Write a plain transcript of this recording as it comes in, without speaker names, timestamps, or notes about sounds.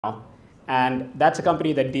now. And that's a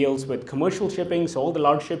company that deals with commercial shipping, so all the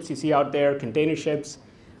large ships you see out there, container ships,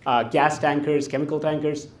 gas tankers, chemical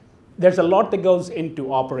tankers. There's a lot that goes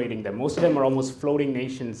into operating them. Most of them are almost floating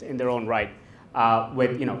nations in their own right,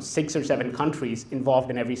 with 6 or 7 countries involved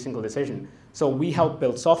in every single decision. So we help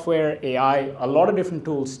build software, AI, a lot of different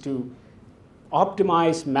tools to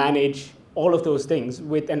optimize, manage all of those things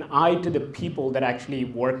with an eye to the people that actually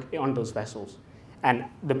work on those vessels and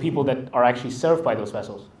the people that are actually served by those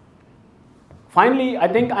vessels. Finally, I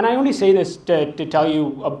think, and I only say this to tell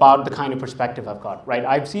you about the kind of perspective I've got, right?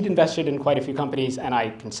 I've seed invested in quite a few companies, and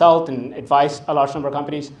I consult and advise a large number of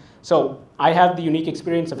companies. So I have the unique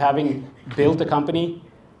experience of having built a company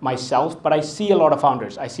myself, but I see a lot of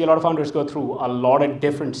founders. I see a lot of founders go through a lot of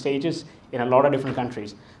different stages in a lot of different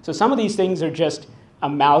countries. So some of these things are just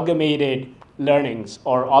amalgamated learnings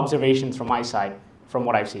or observations from my side, from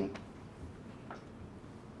what I've seen.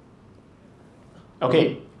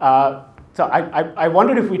 Okay. So I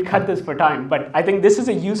wondered if we'd cut this for time, but I think this is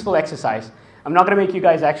a useful exercise. I'm not going to make you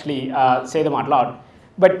guys actually say them out loud,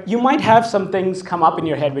 but you might have some things come up in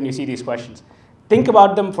your head when you see these questions. Think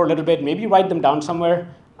about them for a little bit, maybe write them down somewhere,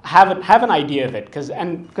 have an idea of it, because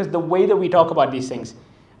the way that we talk about these things,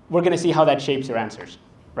 we're going to see how that shapes your answers,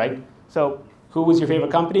 right? So who was your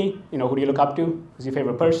favorite company? Who do you look up to? Who's your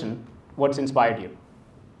favorite person? What's inspired you?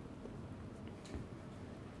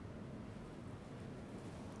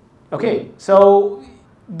 Okay, so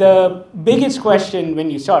the biggest question when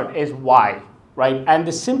you start is why, right? And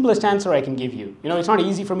the simplest answer I can give you, it's not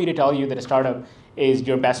easy for me to tell you that a startup is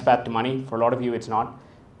your best path to money. For a lot of you, it's not.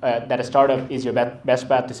 That a startup is your best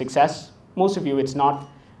path to success. Most of you, it's not.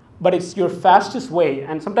 But it's your fastest way,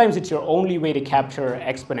 and sometimes it's your only way to capture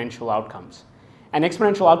exponential outcomes. And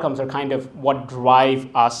exponential outcomes are kind of what drive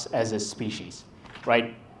us as a species,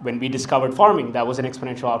 right? When we discovered farming, that was an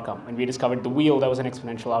exponential outcome. When we discovered the wheel, that was an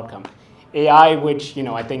exponential outcome. AI, which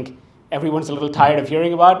I think everyone's a little tired of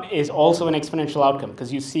hearing about, is also an exponential outcome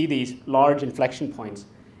because you see these large inflection points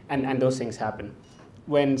and those things happen.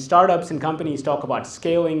 When startups and companies talk about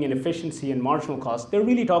scaling and efficiency and marginal cost, they're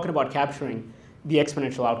really talking about capturing the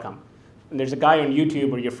exponential outcome. And there's a guy on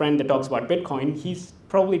YouTube or your friend that talks about Bitcoin, he's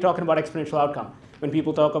probably talking about exponential outcome. When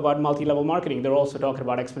people talk about multi-level marketing, they're also talking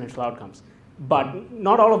about exponential outcomes. But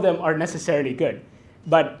not all of them are necessarily good.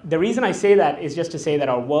 But the reason I say that is just to say that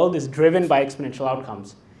our world is driven by exponential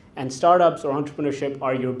outcomes. And startups or entrepreneurship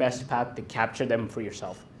are your best path to capture them for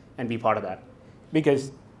yourself and be part of that.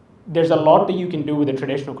 Because there's a lot that you can do with a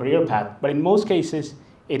traditional career path, but in most cases,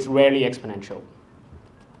 it's rarely exponential.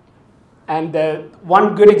 And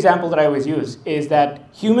one good example that I always use is that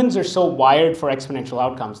humans are so wired for exponential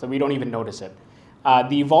outcomes that we don't even notice it.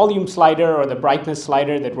 The volume slider or the brightness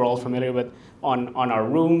slider that we're all familiar with on our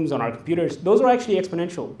rooms, on our computers, those are actually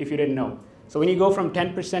exponential if you didn't know. So when you go from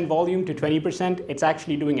 10% volume to 20%, it's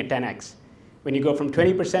actually doing a 10x. When you go from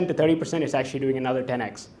 20% to 30%, it's actually doing another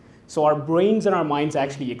 10x. So our brains and our minds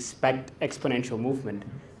actually expect exponential movement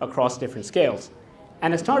across different scales.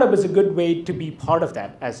 And a startup is a good way to be part of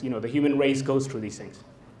that as the human race goes through these things.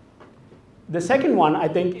 The second one, I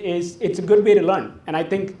think, is it's a good way to learn. And I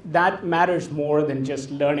think that matters more than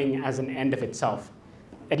just learning as an end of itself.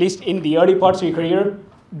 At least in the early parts of your career,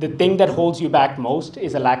 the thing that holds you back most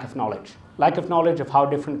is a lack of knowledge. Lack of knowledge of how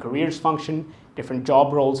different careers function, different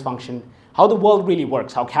job roles function, how the world really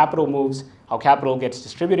works, how capital moves, how capital gets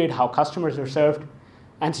distributed, how customers are served.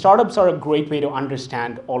 And startups are a great way to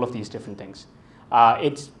understand all of these different things.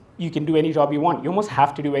 You can do any job you want. You almost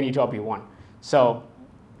have to do any job you want. So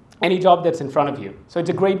any job that's in front of you. So it's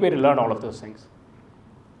a great way to learn all of those things.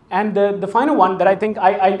 And the final one that I think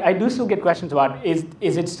I do still get questions about is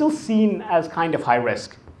it still seen as kind of high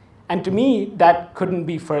risk? And to me, that couldn't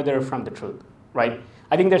be further from the truth, right?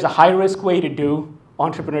 I think there's a high risk way to do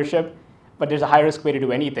entrepreneurship, but there's a high risk way to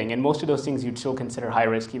do anything. And most of those things you'd still consider high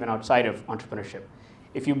risk even outside of entrepreneurship.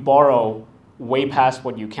 If you borrow way past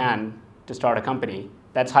what you can to start a company,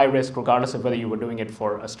 that's high risk regardless of whether you were doing it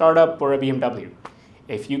for a startup or a BMW.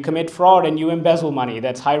 If you commit fraud and you embezzle money,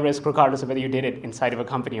 that's high risk regardless of whether you did it inside of a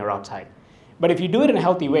company or outside. But if you do it in a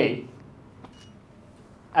healthy way,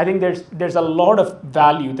 I think there's a lot of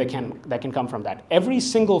value that can come from that. Every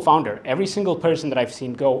single founder, every single person that I've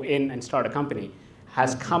seen go in and start a company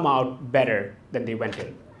has come out better than they went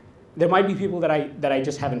in. There might be people that I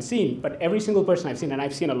just haven't seen, but every single person I've seen, and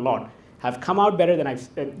I've seen a lot, have come out better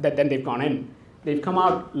than they've gone in. They've come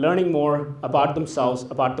out learning more about themselves,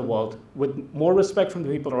 about the world, with more respect from the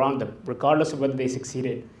people around them, regardless of whether they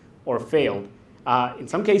succeeded or failed. In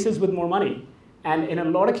some cases, with more money. And in a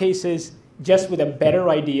lot of cases, just with a better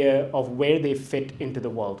idea of where they fit into the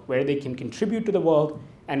world, where they can contribute to the world,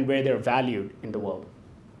 and where they're valued in the world.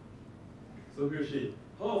 So Hiroshi,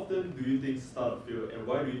 how often do you think startups fail, and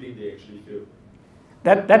why do you think they actually fail?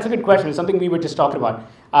 That's a good question. It's something we were just talking about.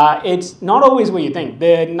 It's not always what you think.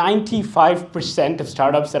 The 95% of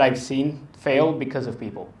startups that I've seen fail because of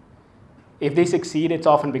people. If they succeed, it's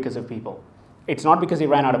often because of people. It's not because they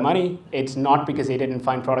ran out of money. It's not because they didn't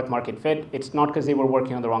find product market fit. It's not because they were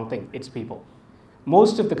working on the wrong thing. It's people.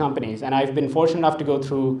 Most of the companies, and I've been fortunate enough to go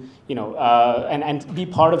through, and be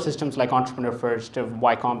part of systems like Entrepreneur First, of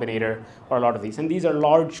Y Combinator, or a lot of these. And these are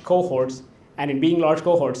large cohorts, and in being large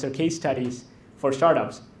cohorts, they're case studies for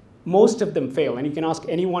startups. Most of them fail, and you can ask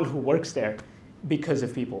anyone who works there because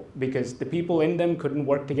of people, because the people in them couldn't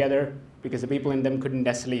work together, because the people in them couldn't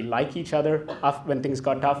necessarily like each other when things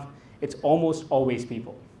got tough. It's almost always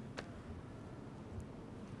people.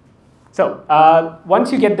 So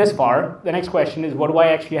once you get this far, the next question is, what do I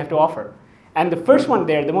actually have to offer? And the first one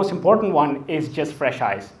there, the most important one, is just fresh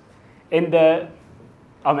eyes. In the,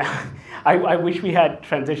 I wish we had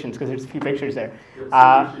transitions because there's a few pictures there. Do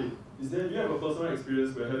you have a personal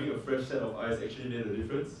experience where having a fresh set of eyes actually made a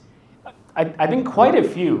difference? I think quite a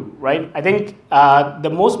few, right? I think the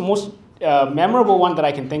most memorable one that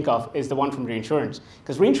I can think of is the one from reinsurance,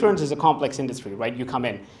 because reinsurance is a complex industry, right? You come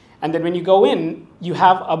in, and then when you go in, you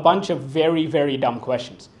have a bunch of very, very dumb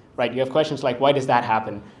questions, right? You have questions like, why does that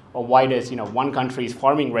happen? Or why does one country's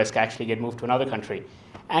farming risk actually get moved to another country?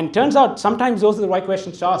 And turns out sometimes those are the right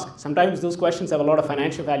questions to ask. Sometimes those questions have a lot of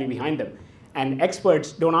financial value behind them. And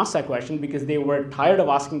experts don't ask that question because they were tired of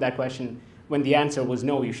asking that question when the answer was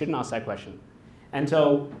no, you shouldn't ask that question. And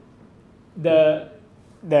so the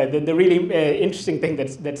really interesting thing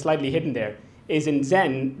that's slightly hidden there is in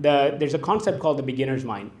Zen, there's a concept called the beginner's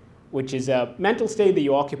mind, which is a mental state that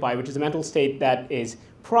you occupy, which is a mental state that is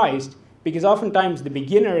prized because oftentimes the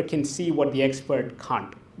beginner can see what the expert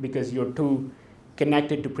can't because you're too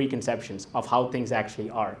connected to preconceptions of how things actually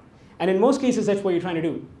are. And in most cases, that's what you're trying to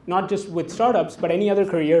do. Not just with startups, but any other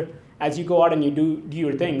career. As you go out and you do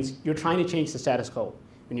your things, you're trying to change the status quo.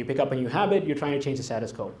 When you pick up a new habit, you're trying to change the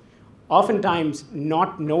status quo. Oftentimes,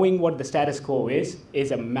 not knowing what the status quo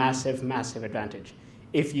is a massive, massive advantage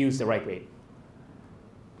if used the right way.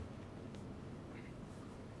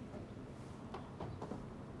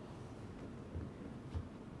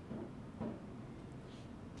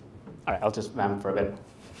 All right, I'll just vamp for a bit.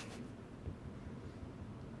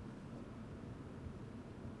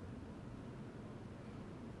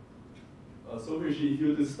 So Rishi, if you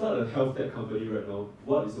were to start a health tech company right now,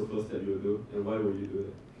 what is the first step you will do, and why will you do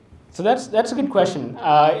it? So that's a good question.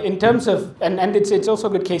 In terms of, and it's also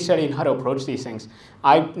a good case study in how to approach these things.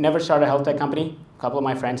 I've never started a health tech company. A couple of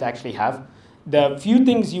my friends actually have. The few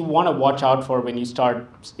things you want to watch out for when you start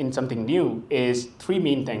in something new is three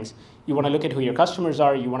main things. You want to look at who your customers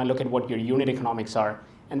are. You want to look at what your unit economics are.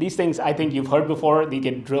 And these things, I think you've heard before. They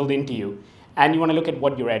get drilled into you. And you want to look at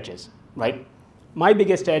what your edge is, right? My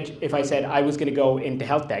biggest edge, if I said I was going to go into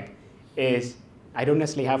health tech, is I don't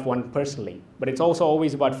necessarily have one personally, but it's also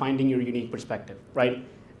always about finding your unique perspective, right?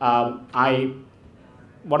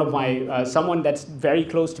 Someone that's very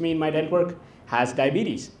close to me in my network has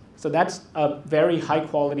diabetes. So that's a very high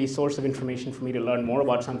quality source of information for me to learn more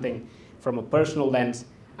about something from a personal lens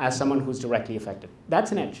as someone who's directly affected.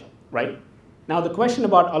 That's an edge, right? Now, the question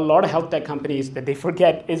about a lot of health tech companies that they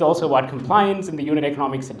forget is also about compliance and the unit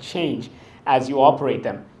economics that change as you operate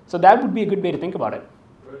them. So that would be a good way to think about it.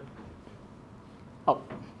 Right. Oh,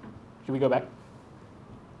 should we go back?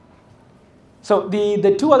 So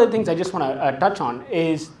the two other things I just want to touch on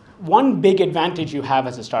is one big advantage you have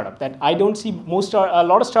as a startup that I don't see a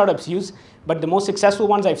lot of startups use, but the most successful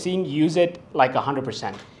ones I've seen use it like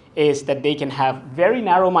 100%, is that they can have very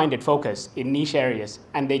narrow-minded focus in niche areas,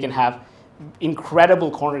 and they can have incredible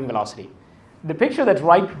cornering velocity. The picture that's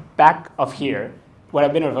right back of here, where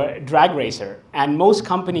I've been a drag racer, and most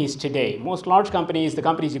companies today, most large companies, the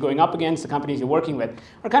companies you're going up against, the companies you're working with,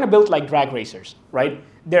 are kind of built like drag racers, right?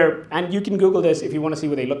 And you can Google this if you want to see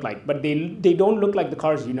what they look like, but they don't look like the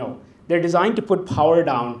cars you know. They're designed to put power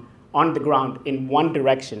down on the ground in one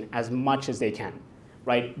direction as much as they can,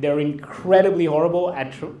 right? They're incredibly horrible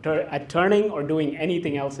at turning or doing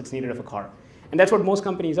anything else that's needed of a car. And that's what most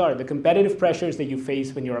companies are. The competitive pressures that you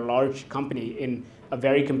face when you're a large company in a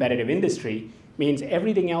very competitive industry means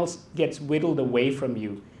everything else gets whittled away from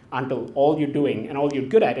you until all you're doing and all you're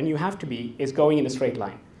good at, and you have to be, is going in a straight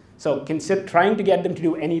line. So trying to get them to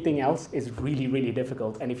do anything else is really, really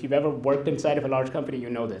difficult. And if you've ever worked inside of a large company, you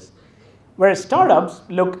know this. Whereas startups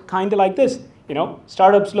look kind of like this.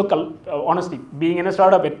 Startups look, honestly, being in a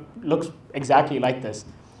startup, it looks exactly like this.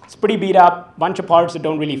 It's pretty beat up, bunch of parts that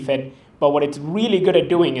don't really fit. But what it's really good at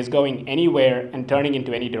doing is going anywhere and turning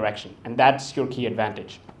into any direction. And that's your key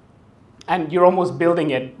advantage. And you're almost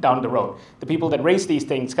building it down the road. The people that race these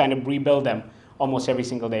things kind of rebuild them almost every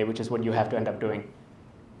single day, which is what you have to end up doing.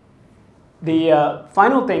 The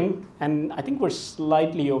final thing, and I think we're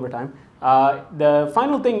slightly over time, the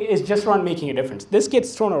final thing is just around making a difference. This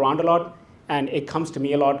gets thrown around a lot, and it comes to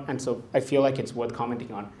me a lot, and so I feel like it's worth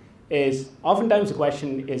commenting on, is oftentimes the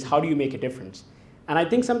question is, how do you make a difference? And I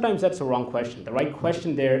think sometimes that's the wrong question. The right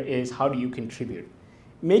question there is, how do you contribute?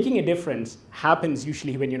 Making a difference happens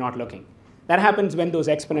usually when you're not looking. That happens when those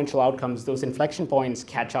exponential outcomes, those inflection points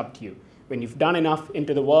catch up to you. When you've done enough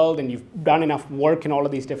into the world and you've done enough work in all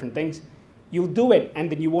of these different things, you'll do it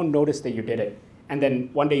and then you won't notice that you did it. And then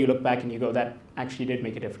one day you look back and you go, that actually did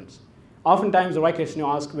make a difference. Oftentimes the right question to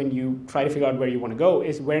ask when you try to figure out where you want to go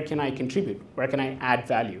is, where can I contribute? Where can I add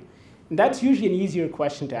value? And that's usually an easier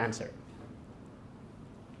question to answer.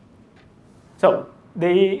 So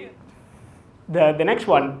the next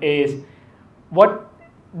one is, what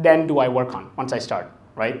then do I work on once I start,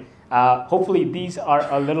 right? Hopefully these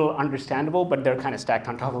are a little understandable, but they're kind of stacked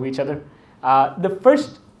on top of each other. The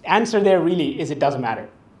first answer there really is, it doesn't matter.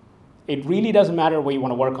 It really doesn't matter what you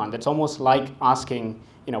want to work on. That's almost like asking,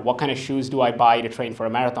 what kind of shoes do I buy to train for a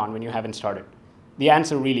marathon when you haven't started? The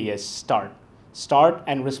answer really is start. Start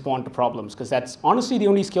and respond to problems, because that's honestly the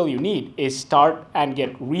only skill you need, is start and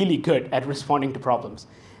get really good at responding to problems.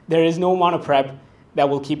 There is no amount of prep that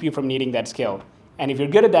will keep you from needing that skill. And if you're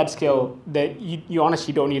good at that skill, you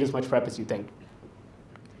honestly don't need as much prep as you think.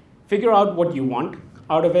 Figure out what you want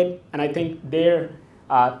out of it. And I think there,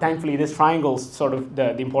 thankfully, this triangle is sort of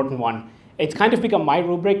the important one. It's kind of become my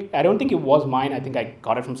rubric. I don't think it was mine. I think I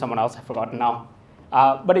got it from someone else. I've forgotten now.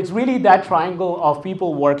 But it's really that triangle of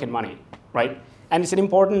people, work, and money, right? And it's an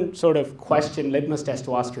important sort of question, litmus test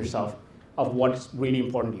to ask yourself of what's really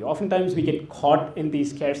important to you. Oftentimes, we get caught in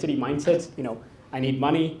these scarcity mindsets. I need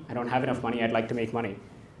money, I don't have enough money, I'd like to make money.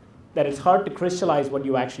 That it's hard to crystallize what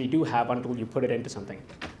you actually do have until you put it into something.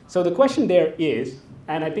 So the question there is,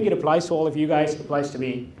 and I think it applies to all of you guys, it applies to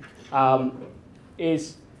me,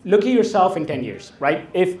 is look at yourself in 10 years, right?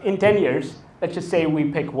 If in 10 years, let's just say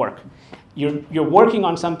we pick work. You're working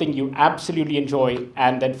on something you absolutely enjoy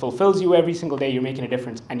and that fulfills you every single day, you're making a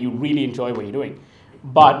difference, and you really enjoy what you're doing.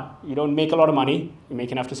 But you don't make a lot of money, you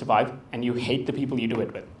make enough to survive, and you hate the people you do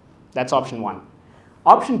it with. That's option one.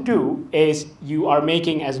 Option two is you are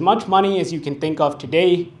making as much money as you can think of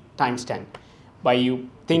today times 10. But you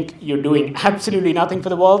think you're doing absolutely nothing for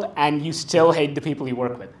the world and you still hate the people you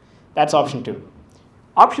work with. That's option two.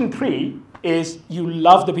 Option three is you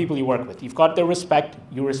love the people you work with. You've got their respect,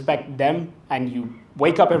 you respect them, and you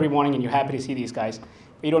wake up every morning and you're happy to see these guys.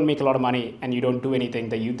 But you don't make a lot of money and you don't do anything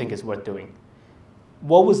that you think is worth doing.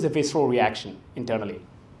 What was the visceral reaction internally?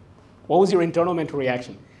 What was your internal mental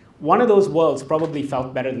reaction? One of those worlds probably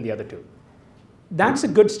felt better than the other two. That's a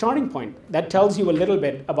good starting point. That tells you a little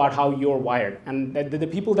bit about how you're wired. And the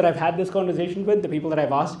people that I've had this conversation with, the people that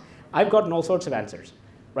I've asked, I've gotten all sorts of answers,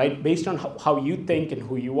 right? Based on how you think and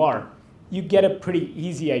who you are, you get a pretty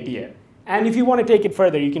easy idea. And if you want to take it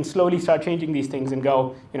further, you can slowly start changing these things and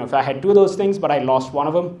go, if I had two of those things, but I lost one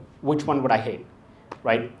of them, which one would I hate,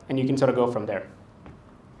 right? And you can sort of go from there.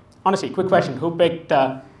 Honestly, quick question, who picked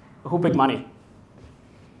money?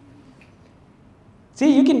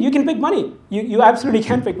 See, you can pick money. You absolutely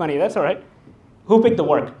can pick money, that's all right. Who picked the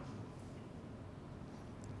work?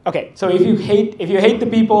 Okay, so if you hate the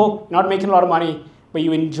people, not making a lot of money, but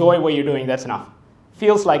you enjoy what you're doing, that's enough.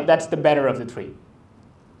 Feels like that's the better of the three.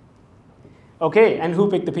 Okay, and who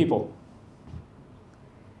picked the people?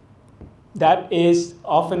 That is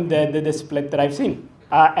often the split that I've seen,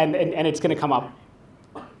 and it's going to come up.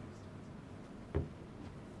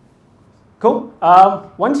 Cool.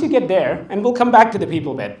 Once you get there, and we'll come back to the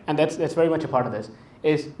people bit, and that's very much a part of this,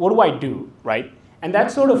 is what do I do, right? And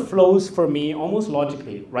that sort of flows for me almost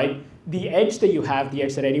logically, right? The edge that you have, the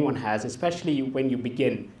edge that anyone has, especially when you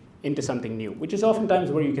begin into something new, which is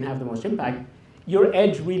oftentimes where you can have the most impact, your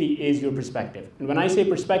edge really is your perspective. And when I say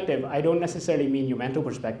perspective, I don't necessarily mean your mental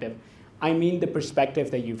perspective. I mean the perspective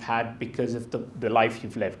that you've had because of the life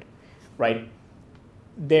you've lived, right?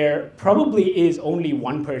 There probably is only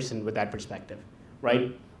one person with that perspective,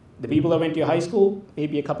 right? The people that went to your high school,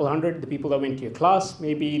 maybe a couple hundred. The people that went to your class,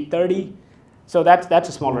 maybe 30. So that's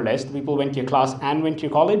a smaller list. The people who went to your class and went to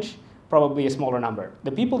your college, probably a smaller number.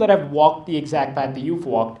 The people that have walked the exact path that you've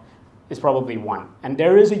walked is probably one. And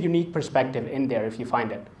there is a unique perspective in there if you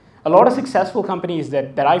find it. A lot of successful companies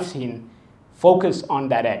that I've seen focus on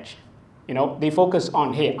that edge. They focus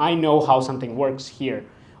on, hey, I know how something works here.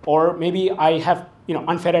 Or maybe I have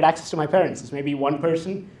unfettered access to my parents. It's maybe one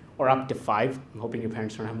person or up to 5. I'm hoping your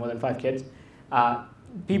parents don't have more than 5 kids.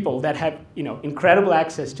 people that have incredible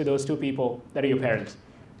access to those two people that are your parents.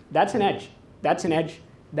 That's an edge. That's an edge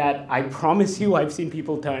that I promise you I've seen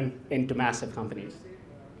people turn into massive companies.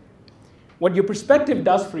 What your perspective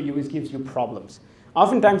does for you is gives you problems.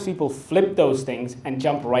 Oftentimes people flip those things and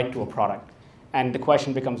jump right to a product. And the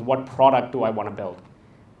question becomes, what product do I want to build?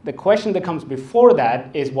 The question that comes before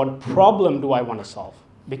that is, what problem do I want to solve?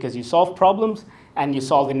 Because you solve problems and you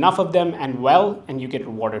solve enough of them and well, and you get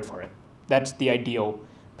rewarded for it. That's the ideal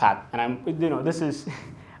path. And this is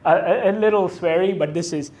a little sweary, but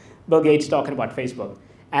this is Bill Gates talking about Facebook.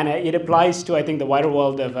 And it applies to, I think, the wider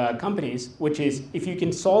world of companies, which is if you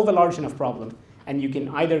can solve a large enough problem, and you can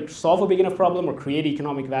either solve a big enough problem or create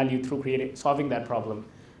economic value through solving that problem,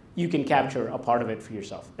 you can capture a part of it for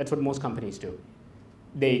yourself. That's what most companies do.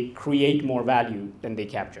 They create more value than they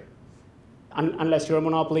capture. Unless you're a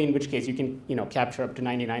monopoly, in which case you can capture up to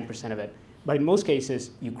 99% of it. But in most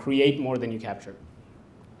cases, you create more than you capture.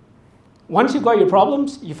 Once you've got your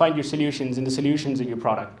problems, you find your solutions, and the solutions are your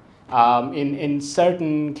product. In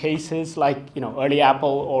certain cases, like early Apple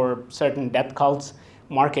or certain death cults,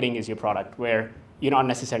 marketing is your product, where you're not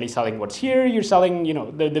necessarily selling what's here, you're selling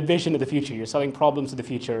the vision of the future, you're selling problems of the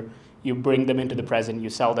future, you bring them into the present, you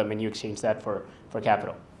sell them, and you exchange that for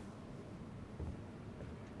capital.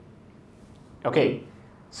 Okay,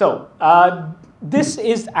 so this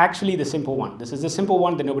is actually the simple one. This is the simple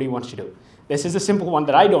one that nobody wants to do. This is the simple one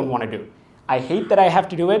that I don't want to do. I hate that I have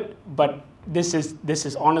to do it, but this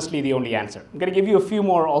is honestly the only answer. I'm going to give you a few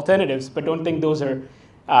more alternatives, but don't think those are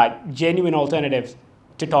genuine alternatives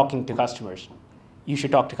to talking to customers. You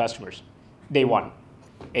should talk to customers. Day one.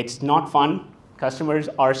 It's not fun. Customers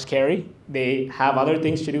are scary. They have other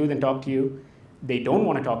things to do than talk to you. They don't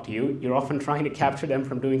want to talk to you. You're often trying to capture them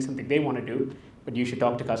from doing something they want to do, but you should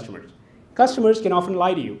talk to customers. Customers can often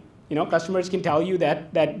lie to you. Customers can tell you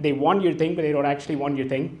that they want your thing, but they don't actually want your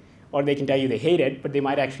thing. Or they can tell you they hate it, but they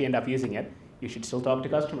might actually end up using it. You should still talk to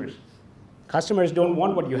customers. Customers don't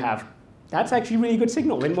want what you have. That's actually a really good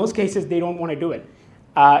signal. In most cases, they don't want to do it.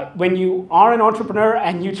 When you are an entrepreneur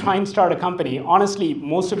and you try and start a company, honestly,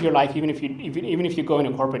 most of your life, even if you go in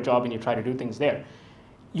a corporate job and you try to do things there,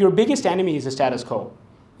 your biggest enemy is the status quo.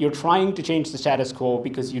 You're trying to change the status quo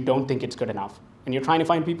because you don't think it's good enough. And you're trying to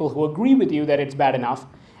find people who agree with you that it's bad enough,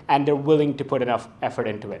 and they're willing to put enough effort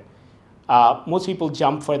into it. Most people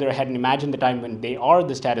jump further ahead and imagine the time when they are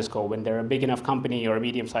the status quo, when they're a big enough company or a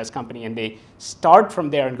medium-sized company, and they start from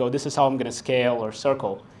there and go, this is how I'm going to scale or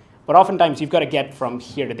circle. But oftentimes, you've got to get from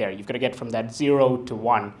here to there. You've got to get from that 0 to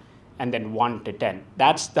 1, and then 1 to 10.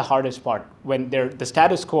 That's the hardest part, when the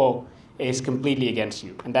status quo is completely against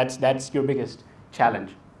you. And that's your biggest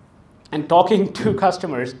challenge. And talking to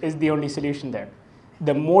customers is the only solution there.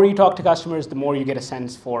 The more you talk to customers, the more you get a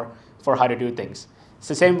sense for how to do things. It's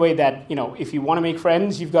the same way that, if you want to make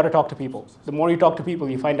friends, you've got to talk to people. The more you talk to people,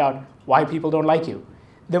 you find out why people don't like you.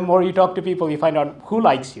 The more you talk to people, you find out who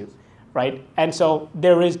likes you, right? And so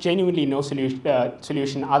there is genuinely no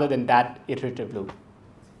solution other than that iterative loop.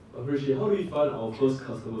 Rishi, how do we find our first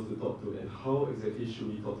customers to talk to, and how exactly should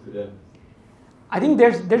we talk to them? I think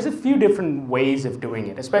there's a few different ways of doing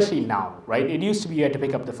it, especially now, right? It used to be you had to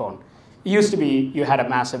pick up the phone. It used to be you had a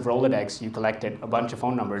massive Rolodex, you collected a bunch of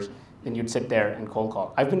phone numbers, then you'd sit there and cold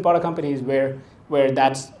call. I've been part of companies where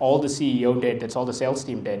that's all the CEO did, that's all the sales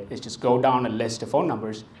team did, is just go down a list of phone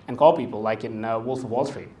numbers and call people, like in Wolf of Wall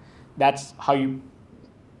Street. That's how you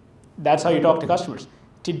talk to customers.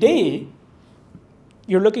 Today,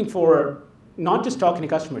 you're looking for not just talking to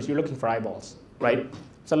customers, you're looking for eyeballs, right?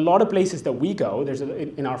 It's a lot of places that we go. There's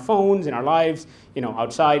in our phones, in our lives,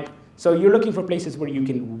 outside. So you're looking for places where you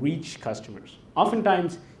can reach customers.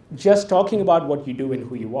 Oftentimes, just talking about what you do and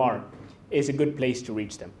who you are is a good place to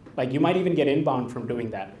reach them. Like, you might even get inbound from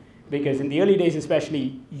doing that. Because in the early days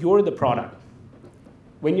especially, you're the product.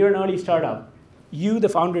 When you're an early startup, you, the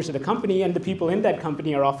founders of the company, and the people in that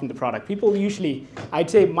company are often the product. People usually, I'd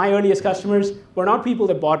say my earliest customers were not people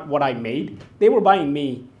that bought what I made. They were buying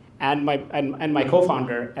me and my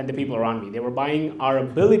co-founder and the people around me. They were buying our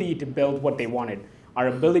ability to build what they wanted, our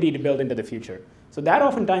ability to build into the future. So that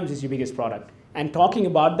oftentimes is your biggest product. And talking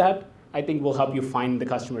about that, I think, will help you find the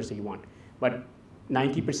customers that you want. But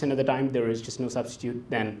 90% of the time, there is just no substitute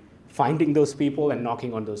than finding those people and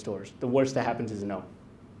knocking on those doors. The worst that happens is a no.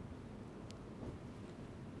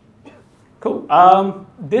 Cool.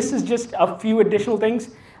 This is just a few additional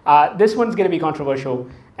things. This one's going to be controversial,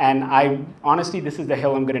 and honestly, this is the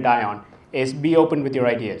hill I'm going to die on, is be open with your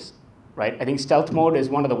ideas, right? I think stealth mode is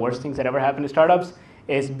one of the worst things that ever happened to startups,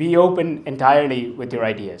 is be open entirely with your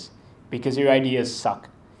ideas, because your ideas suck.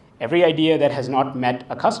 Every idea that has not met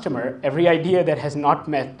a customer, every idea that has not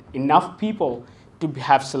met enough people to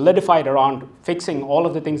have solidified around fixing all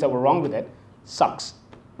of the things that were wrong with it sucks,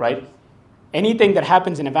 right? Anything that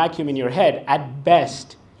happens in a vacuum in your head, at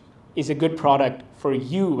best, is a good product for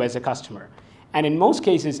you as a customer. And in most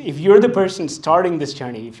cases, if you're the person starting this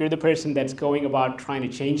journey, if you're the person that's going about trying to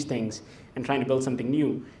change things and trying to build something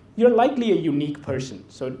new, you're likely a unique person.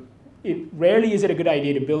 So rarely is it a good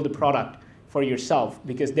idea to build a product for yourself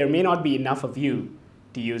because there may not be enough of you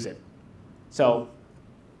to use it. So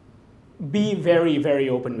be very, very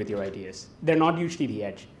open with your ideas. They're not usually the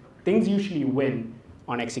edge. Things usually win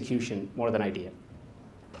on execution more than idea.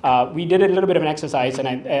 We did a little bit of an exercise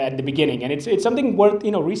at the beginning, and it's something worth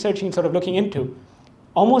researching, sort of looking into.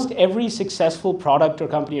 Almost every successful product or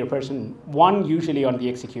company or person won usually on the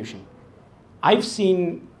execution. I've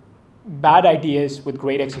seen bad ideas with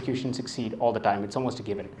great execution succeed all the time. It's almost a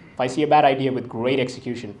given. If I see a bad idea with great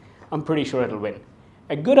execution, I'm pretty sure it'll win.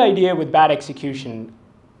 A good idea with bad execution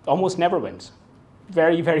almost never wins.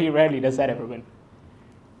 Very, very rarely does that ever win.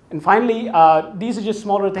 And finally, these are just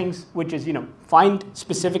smaller things, which is, find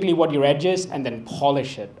specifically what your edge is and then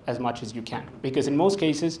polish it as much as you can. Because in most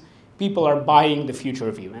cases, people are buying the future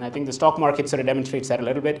of you. And I think the stock market sort of demonstrates that a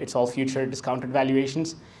little bit. It's all future discounted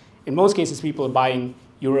valuations. In most cases, people are buying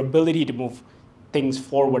your ability to move things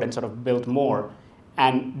forward and sort of build more.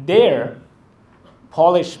 And there,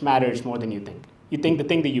 polish matters more than you think. You think the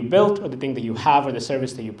thing that you built or the thing that you have or the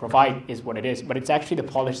service that you provide is what it is. But it's actually the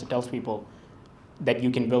polish that tells people that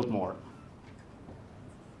you can build more.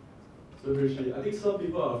 So Rishi, I think some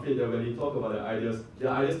people are afraid that when they talk about their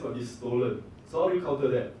ideas might be stolen. So how do you counter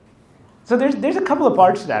that? So there's a couple of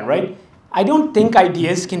parts to that, right? I don't think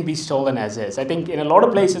ideas can be stolen as is. I think in a lot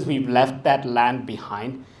of places we've left that land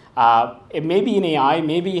behind. It may be in AI,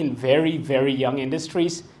 maybe in very, very young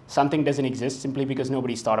industries, something doesn't exist simply because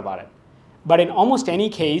nobody's thought about it. But in almost any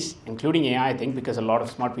case, including AI, I think, because a lot of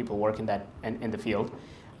smart people work in the field,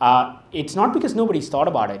 it's not because nobody's thought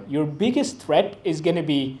about it. Your biggest threat is going to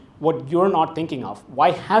be what you're not thinking of.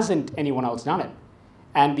 Why hasn't anyone else done it?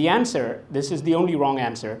 And the answer, this is the only wrong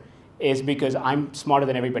answer, is because I'm smarter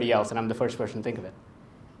than everybody else and I'm the first person to think of it.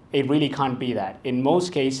 It really can't be that. In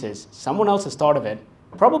most cases, someone else has thought of it,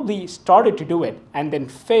 probably started to do it, and then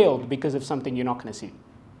failed because of something you're not going to see.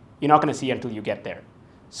 You're not going to see until you get there.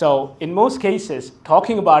 So in most cases,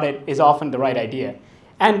 talking about it is often the right idea.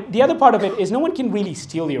 And the other part of it is no one can really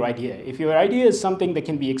steal your idea. If your idea is something that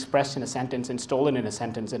can be expressed in a sentence and stolen in a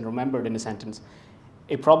sentence and remembered in a sentence,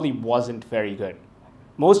 it probably wasn't very good.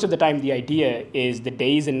 Most of the time, the idea is the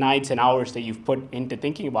days and nights and hours that you've put into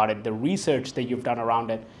thinking about it, the research that you've done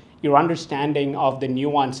around it, your understanding of the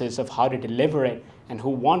nuances of how to deliver it and who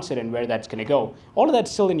wants it and where that's going to go. All of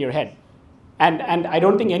that's still in your head. And I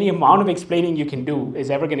don't think any amount of explaining you can do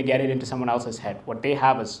is ever going to get it into someone else's head. What they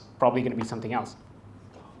have is probably going to be something else.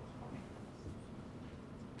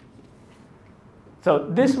 So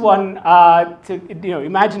this one,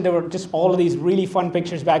 imagine there were just all of these really fun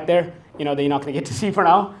pictures back there, that you're not going to get to see for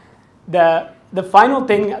now. The final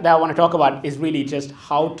thing that I want to talk about is really just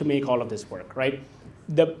how to make all of this work, right?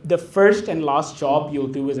 The first and last job you'll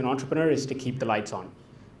do as an entrepreneur is to keep the lights on.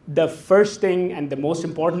 The first thing and the most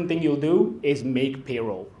important thing you'll do is make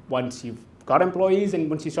payroll. Once you've got employees and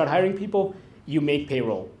once you start hiring people, you make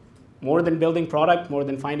payroll. More than building product, more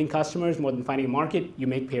than finding customers, more than finding a market, you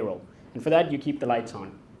make payroll. And for that, you keep the lights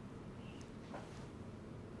on.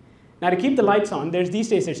 Now, to keep the lights on, these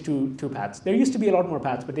days there's two paths. There used to be a lot more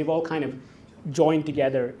paths, but they've all kind of joined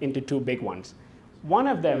together into two big ones. One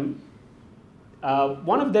of them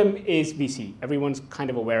is VC. Everyone's kind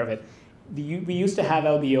of aware of it. We used to have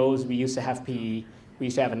LBOs, we used to have PE, we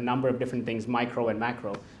used to have a number of different things, micro and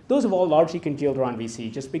macro. Those have all largely congealed around VC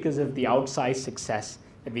just because of the outsized success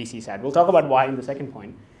that VC's had. We'll talk about why in the second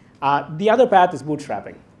point. The other path is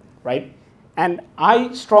bootstrapping, right? And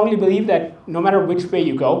I strongly believe that no matter which way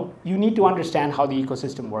you go, you need to understand how the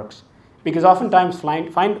ecosystem works. Because oftentimes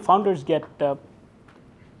founders get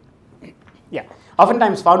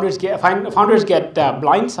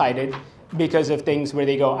blindsided because of things where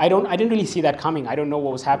they go, I didn't really see that coming. I don't know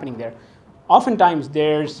what was happening there. Oftentimes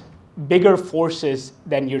there's bigger forces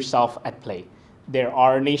than yourself at play. There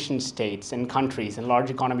are nation states and countries and large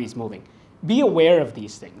economies moving. Be aware of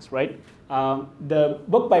these things, right? The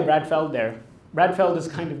book by Brad Feld there, Brad Feld is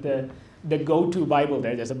kind of the go-to Bible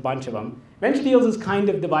there. There's a bunch of them. Venture Deals is kind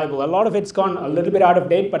of the Bible. A lot of it's gone a little bit out of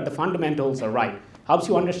date, but the fundamentals are right. Helps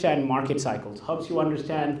you understand market cycles, helps you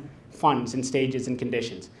understand funds and stages and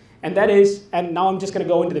conditions. And now I'm just going to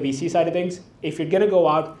go into the VC side of things. If you're going to go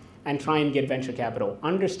out and try and get venture capital,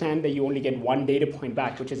 understand that you only get one data point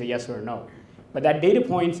back, which is a yes or a no. But that data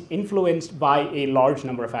point's influenced by a large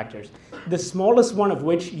number of factors, the smallest one of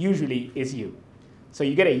which usually is you. So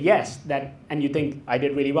you get a yes, and you think, I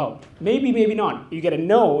did really well. Maybe, maybe not. You get a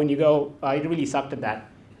no, and you go, I really sucked at that.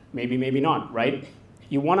 Maybe, maybe not, right?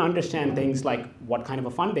 You want to understand things like what kind of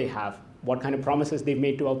a fund they have, what kind of promises they've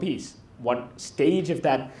made to LPs, what stage of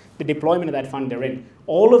the deployment of that fund they're in.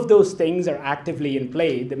 All of those things are actively in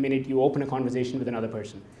play the minute you open a conversation with another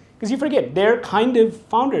person. Because you forget, they're kind of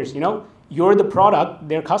founders, You're the product,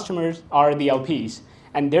 their customers are the LPs,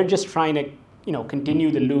 and they're just trying to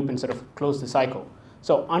continue the loop and sort of close the cycle.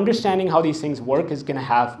 So understanding how these things work is going to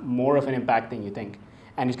have more of an impact than you think.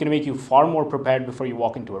 And it's going to make you far more prepared before you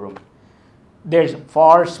walk into a room. There's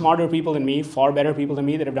far smarter people than me, far better people than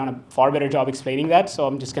me that have done a far better job explaining that, so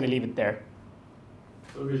I'm just going to leave it there.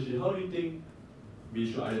 So Rishi, how do you think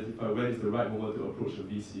we should identify when is the right moment to approach a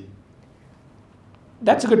VC?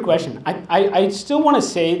 That's a good question. I still want to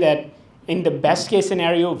say that in the best case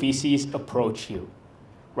scenario, VCs approach you,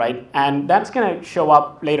 right? And that's going to show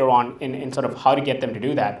up later on in sort of how to get them to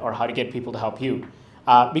do that or how to get people to help you.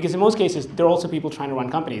 Because in most cases, there are also people trying to run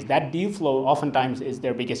companies. That deal flow oftentimes is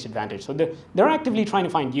their biggest advantage. So they're actively trying to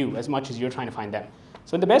find you as much as you're trying to find them.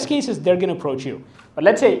 So in the best cases, they're going to approach you. But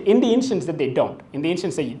let's say in the instance that they don't, in the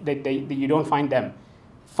instance that you don't find them,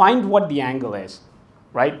 find what the angle is,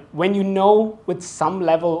 right? When you know with some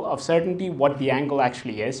level of certainty what the angle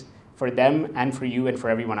actually is for them and for you and for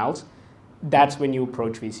everyone else, that's when you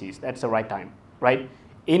approach VCs. That's the right time, right?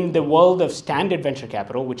 In the world of standard venture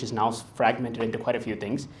capital, which is now fragmented into quite a few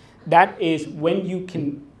things, that is when you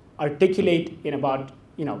can articulate in about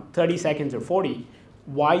 30 seconds or 40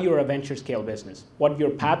 why you're a venture scale business, what your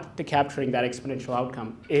path to capturing that exponential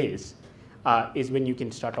outcome is when you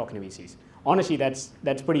can start talking to VCs. Honestly, that's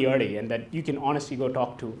pretty early, and that you can honestly go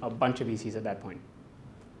talk to a bunch of VCs at that point.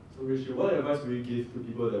 So Rishi, what advice would you give to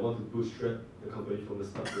people that want to bootstrap the company from the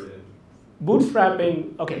start to the end?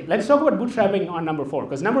 Bootstrapping, okay, let's talk about bootstrapping on number 4,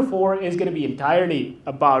 because number 4 is going to be entirely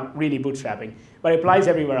about really bootstrapping, but it applies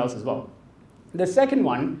everywhere else as well. The second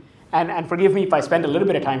one, and forgive me if I spend a little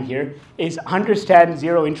bit of time here, is understand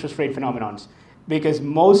zero interest rate phenomenons. Because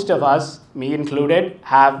most of us, me included,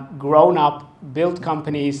 have grown up, built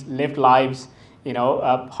companies, lived lives,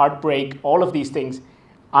 heartbreak, all of these things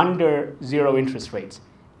under zero interest rates.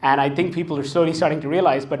 And I think people are slowly starting to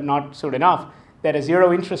realize, but not soon enough, that a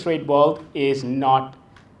zero interest rate world is not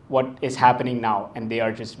what is happening now, and they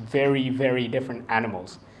are just very, very different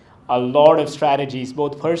animals. A lot of strategies,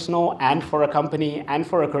 both personal and for a company and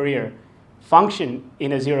for a career, function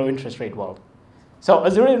in a zero interest rate world. So a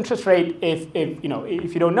zero interest rate, if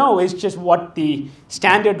you don't know, is just what the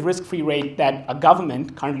standard risk-free rate that a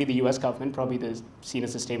government, currently the US government, probably seen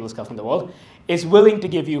as the stablest government in the world, is willing to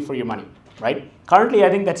give you for your money, right? Currently, I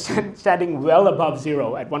think that's standing well above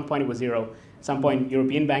zero. At one point it was zero. At some point,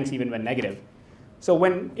 European banks even went negative. So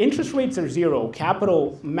when interest rates are zero,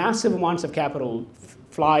 capital, massive amounts of capital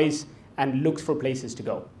flies and looks for places to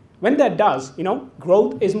go. When that does,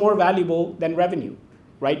 growth is more valuable than revenue,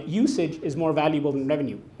 right? Usage is more valuable than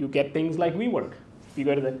revenue. You get things like WeWork. If you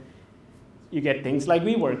go to you get things like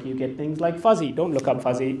WeWork. You get things like Fuzzy. Don't look up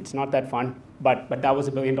Fuzzy. It's not that fun. But that was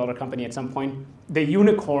a billion-dollar company at some point. The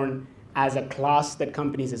unicorn as a class that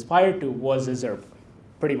companies aspire to was a ZIRP,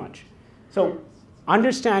 pretty much. So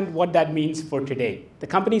understand what that means for today. The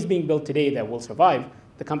companies being built today that will survive,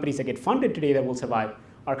 the companies that get funded today that will survive,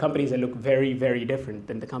 are companies that look very, very different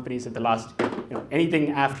than the companies of the last,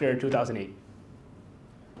 anything after 2008.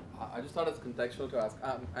 I just thought it's contextual to ask.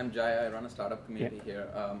 I'm Jaya, I run a startup community here,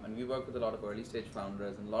 and we work with a lot of early stage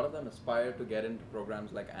founders, and a lot of them aspire to get into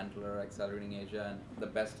programs like Antler, Accelerating Asia, and the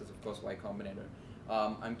best is of course Y Combinator.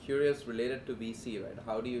 I'm curious, related to VC, right?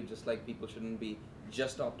 How do you, just like people shouldn't be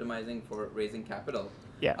just optimizing for raising capital,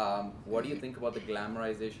 what do you think about the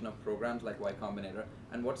glamorization of programs like Y Combinator,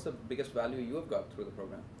 and what's the biggest value you have got through the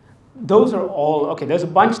program? Those are all, okay, there's a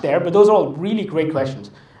bunch there, but those are all really great questions.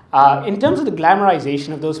 In terms of the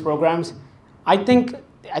glamorization of those programs, I think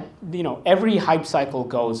every hype cycle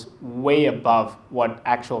goes way above what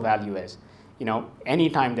actual value is.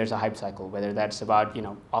 Anytime there's a hype cycle, whether that's about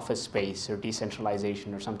office space or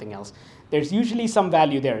decentralization or something else, there's usually some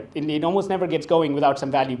value there. It almost never gets going without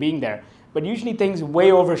some value being there. But usually things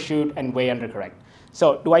way overshoot and way undercorrect.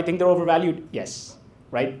 So do I think they're overvalued? Yes,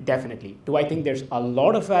 right? Definitely. Do I think there's a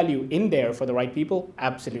lot of value in there for the right people?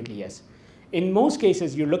 Absolutely yes. In most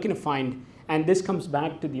cases, you're looking to find, and this comes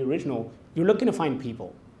back to the original, you're looking to find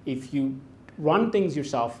people. If you run things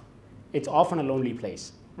yourself, it's often a lonely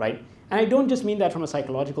place, right? And I don't just mean that from a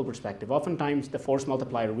psychological perspective. Oftentimes, the force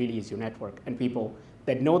multiplier really is your network and people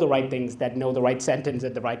that know the right things, that know the right sentence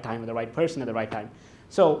at the right time, or the right person at the right time.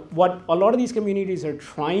 So what a lot of these communities are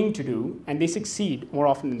trying to do, and they succeed more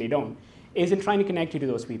often than they don't, is in trying to connect you to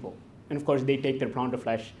those people. And of course, they take their pound of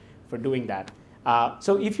flesh for doing that.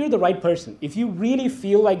 So if you're the right person, if you really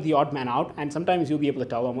feel like the odd man out, and sometimes you'll be able to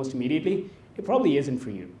tell almost immediately, it probably isn't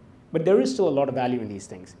for you. But there is still a lot of value in these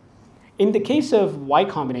things. In the case of Y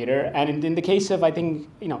Combinator, and in the case of, I think,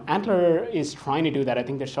 Antler is trying to do that. I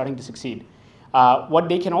think they're starting to succeed. What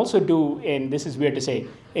they can also do, and this is weird to say,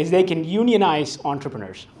 is they can unionize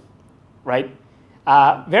entrepreneurs, right?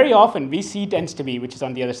 Very often, VC tends to be, which is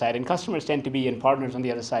on the other side, and customers tend to be, and partners on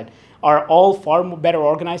the other side, are all far better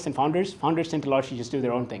organized than founders. Founders tend to largely just do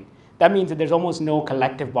their own thing. That means that there's almost no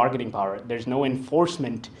collective bargaining power. There's no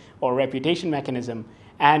enforcement or reputation mechanism.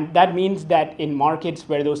 And that means that in markets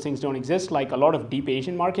where those things don't exist, like a lot of deep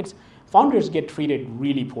Asian markets, founders get treated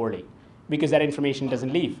really poorly because that information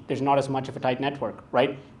doesn't leave. There's not as much of a tight network,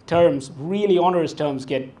 right? Terms, really onerous terms,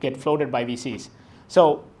 get floated by VCs.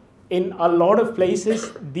 So in a lot of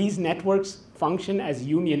places, these networks function as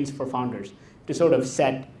unions for founders to sort of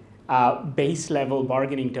set base level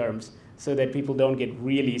bargaining terms so that people don't get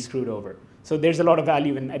really screwed over. So there's a lot of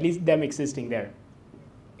value in at least them existing there.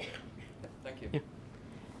 Thank you. Yeah.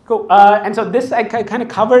 Cool. And so this, I kind of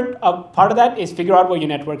covered. Part of that is figure out what your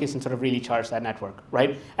network is and sort of really charge that network,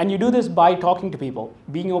 right? And you do this by talking to people,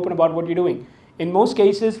 being open about what you're doing. In most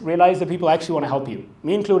cases, realize that people actually want to help you,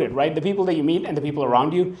 me included, right? The people that you meet and the people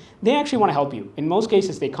around you, they actually want to help you. In most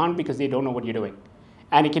cases, they can't because they don't know what you're doing.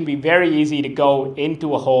 And it can be very easy to go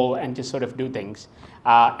into a hole and just sort of do things.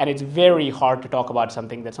 And it's very hard to talk about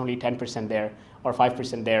something that's only 10% there or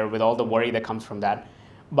 5% there with all the worry that comes from that.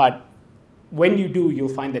 But when you do, you'll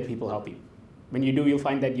find that people help you. When you do, you'll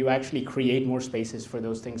find that you actually create more spaces for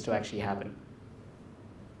those things to actually happen.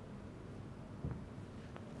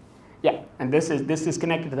 Yeah, and this is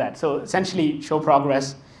connected to that. So essentially, show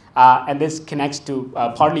progress. And this connects to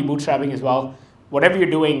partly bootstrapping as well. Whatever you're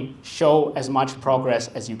doing, show as much progress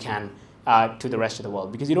as you can to the rest of the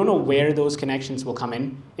world. Because you don't know where those connections will come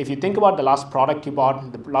in. If you think about the last product you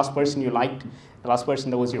bought, the last person you liked, the last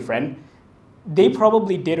person that was your friend, they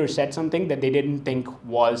probably did or said something that they didn't think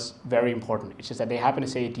was very important. It's just that they happen to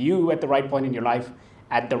say it to you at the right point in your life,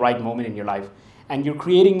 at the right moment in your life. And you're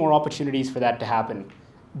creating more opportunities for that to happen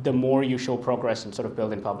the more you show progress and sort of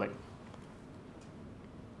build in public.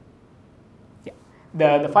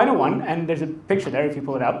 Yeah. The final one, and there's a picture there if you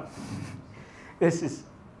pull it up. This is,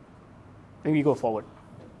 maybe go forward.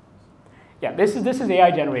 Yeah, this is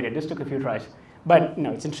AI generated. This took a few tries. But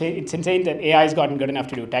no, it's insane that AI has gotten good enough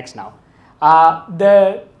to do text now.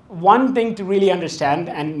 The one thing to really understand,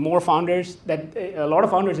 and more founders, that a lot of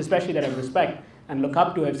founders, especially that I respect and look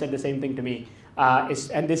up to, have said the same thing to me,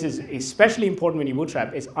 and this is especially important when you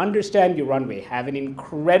bootstrap, is understand your runway. Have an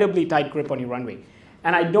incredibly tight grip on your runway.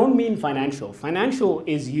 And I don't mean financial. Financial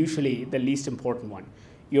is usually the least important one.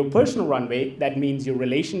 Your personal runway, that means your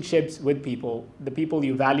relationships with people, the people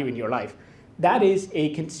you value in your life, that is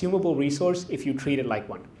a consumable resource if you treat it like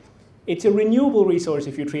one. It's a renewable resource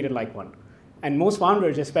if you treat it like one. And most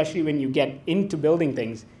founders, especially when you get into building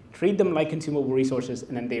things, treat them like consumable resources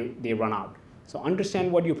and then they run out. So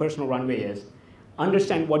understand what your personal runway is.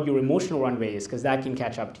 Understand what your emotional runway is, because that can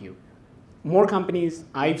catch up to you. More companies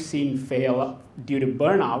I've seen fail due to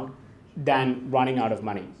burnout than running out of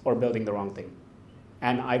money or building the wrong thing.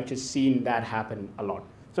 And I've just seen that happen a lot.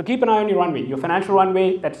 So keep an eye on your runway. Your financial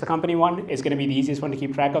runway, that's the company one, is going to be the easiest one to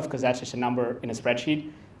keep track of because that's just a number in a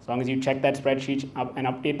spreadsheet. As long as you check that spreadsheet and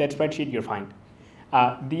update that spreadsheet, you're fine.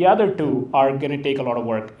 The other two are going to take a lot of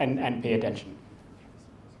work and pay attention.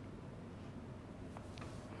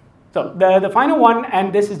 So the final one,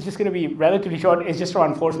 and this is just going to be relatively short, is just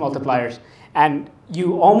around force multipliers. And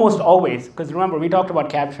you almost always, because remember, we talked about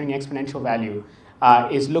capturing exponential value,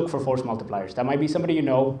 is look for force multipliers. That might be somebody you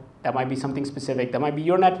know. That might be something specific. That might be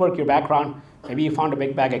your network, your background. Maybe you found a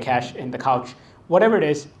big bag of cash in the couch. Whatever it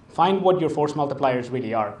is, find what your force multipliers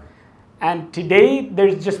really are. And today,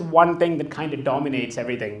 there's just one thing that kind of dominates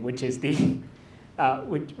everything, which is the,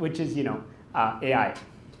 AI.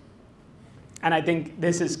 And I think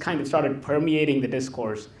this has kind of started permeating the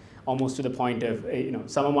discourse almost to the point of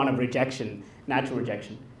some amount of rejection, natural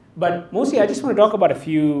rejection. But mostly, I just want to talk about a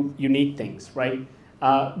few unique things, right?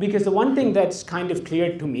 Because the one thing that's kind of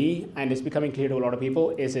clear to me, and is becoming clear to a lot of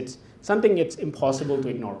people, is it's something that's impossible to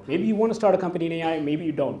ignore. Maybe you want to start a company in AI, maybe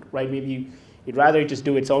you don't, right? Maybe you'd rather just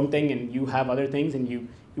do its own thing, and you have other things, and you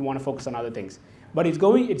want to focus on other things. But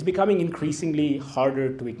it's becoming increasingly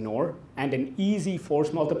harder to ignore, and an easy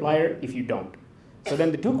force multiplier if you don't. So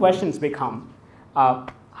then the two questions become,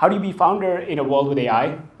 how do you be founder in a world with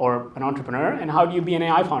AI, or an entrepreneur, and how do you be an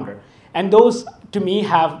AI founder? And those, to me,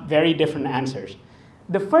 have very different answers.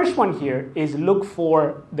 The first one here is look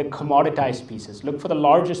for the commoditized pieces. Look for the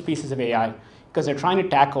largest pieces of AI. because they're trying to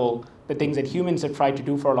tackle the things that humans have tried to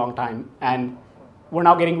do for a long time, and we're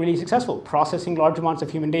now getting really successful. Processing large amounts of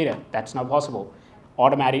human data, that's now possible.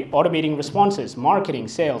 Automating responses, marketing,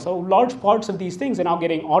 sales. So large parts of these things are now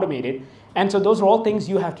getting automated. And so those are all things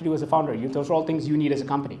you have to do as a founder. Those are all things you need as a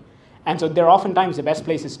company. And so they're oftentimes the best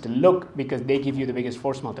places to look because they give you the biggest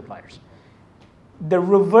force multipliers. The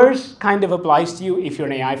reverse kind of applies to you if you're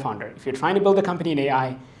an AI founder. If you're trying to build a company in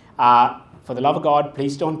AI, for the love of God,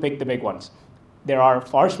 please don't pick the big ones. There are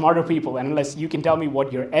far smarter people, and unless you can tell me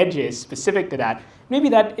what your edge is specific to that, maybe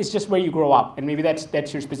that is just where you grow up, and maybe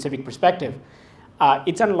that's your specific perspective.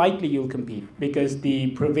 It's unlikely you'll compete because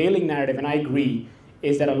the prevailing narrative, and I agree,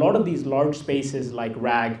 is that a lot of these large spaces like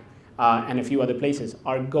RAG and a few other places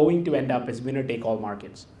are going to end up as winner-take-all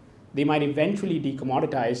markets. They might eventually be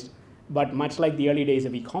commoditized, but much like the early days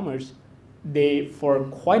of e-commerce, they, for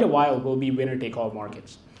quite a while, will be winner-take-all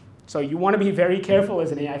markets. So you want to be very careful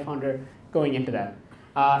as an AI founder going into that.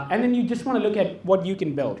 And then you just want to look at what you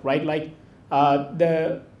can build, right? Like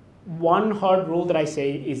the one hard rule that I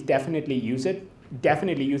say is definitely use it.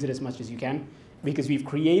 Definitely use it as much as you can, because we've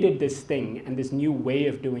created this thing and this new way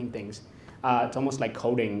of doing things. It's almost like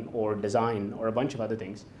coding or design or a bunch of other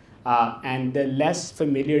things. And the less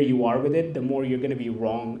familiar you are with it, the more you're going to be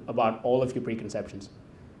wrong about all of your preconceptions.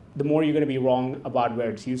 The more you're going to be wrong about where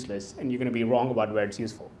it's useless, and you're going to be wrong about where it's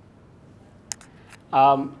useful.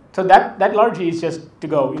 So that largely is just to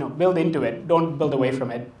go, build into it. Don't build away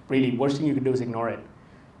from it. Really, worst thing you can do is ignore it.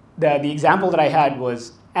 The example that I had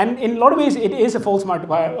was, and in a lot of ways, it is a force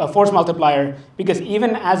multiplier, because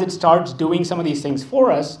even as it starts doing some of these things for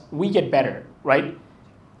us, we get better, right?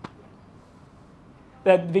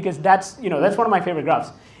 Because that's one of my favorite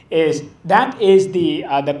graphs. That is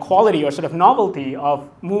the quality or sort of novelty of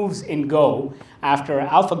moves in Go after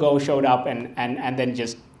AlphaGo showed up and then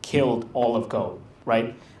just killed all of Go,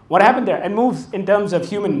 right? What happened there? And moves in terms of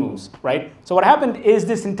human moves, right? So what happened is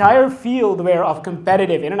this entire field of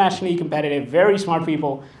competitive, internationally competitive, very smart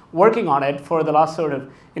people working on it for the last sort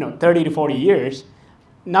of 30 to 40 years,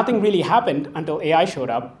 nothing really happened until AI showed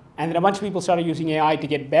up, and then a bunch of people started using AI to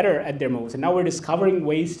get better at their moves, and now we're discovering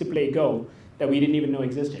ways to play Go that we didn't even know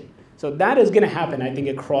existed. So that is going to happen, I think,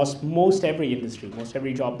 across most every industry, most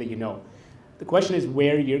every job that you know. The question is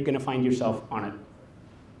where you're going to find yourself on it.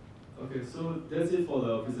 Okay, so that's it for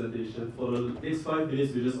the presentation. For the next 5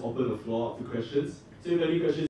 minutes, we just open the floor up to questions. So if you have any questions,